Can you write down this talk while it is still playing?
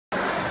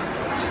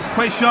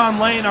Quashawn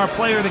Lane, our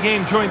player of the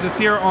game, joins us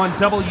here on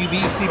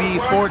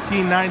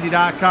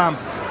WBCB1490.com.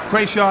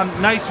 Quashawn,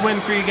 nice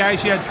win for you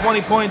guys. You had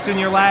 20 points in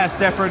your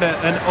last effort,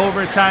 an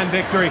overtime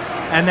victory,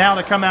 and now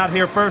to come out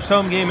here, first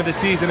home game of the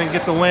season, and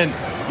get the win.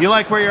 You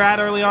like where you're at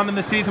early on in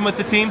the season with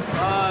the team?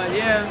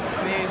 Yeah,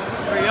 I mean,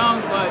 we're young,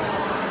 but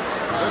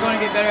we're going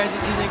to get better as the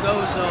season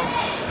goes, so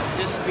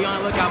just be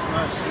on the lookout for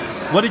us.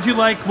 What did you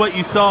like what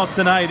you saw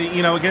tonight,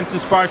 against the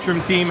Spartrum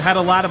team? Had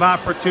a lot of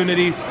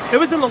opportunities. It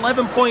was an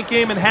 11-point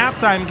game, and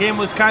halftime game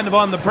was kind of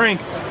on the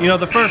brink.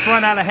 The first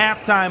run out of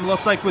halftime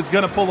looked like was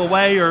going to pull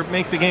away or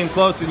make the game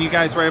close, and you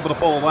guys were able to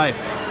pull away.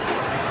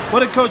 What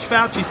did Coach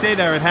Fauci say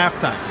there at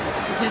halftime?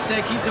 He just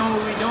said keep doing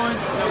what we're doing.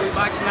 We're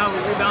boxing out,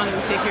 we're rebounding,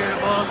 we take care of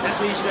the ball. That's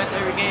what he stressed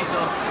every game, so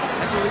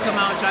that's what we come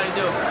out and try to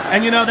do.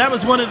 And that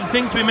was one of the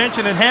things we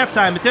mentioned at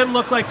halftime. It didn't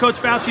look like Coach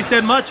Fauci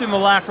said much in the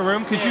locker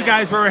room because you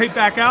guys were right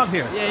back out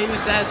here. Yeah, he was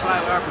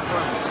satisfied with our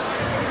performance.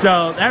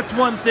 So that's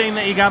one thing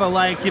that you got to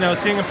like,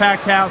 seeing a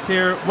packed house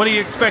here. What are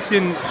you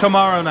expecting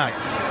tomorrow night?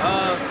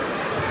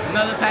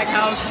 Another packed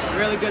house,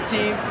 really good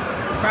team.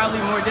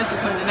 Probably more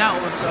disciplined than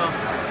that one, so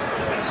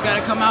just got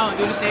to come out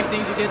and do the same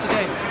things we did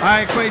today. All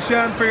right,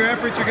 Quashawn, for your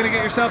efforts, you're going to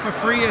get yourself a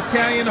free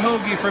Italian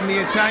hoagie from the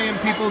Italian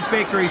People's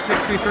Bakery,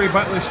 63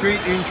 Butler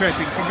Street in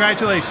Trenton.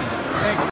 Congratulations. Thank you.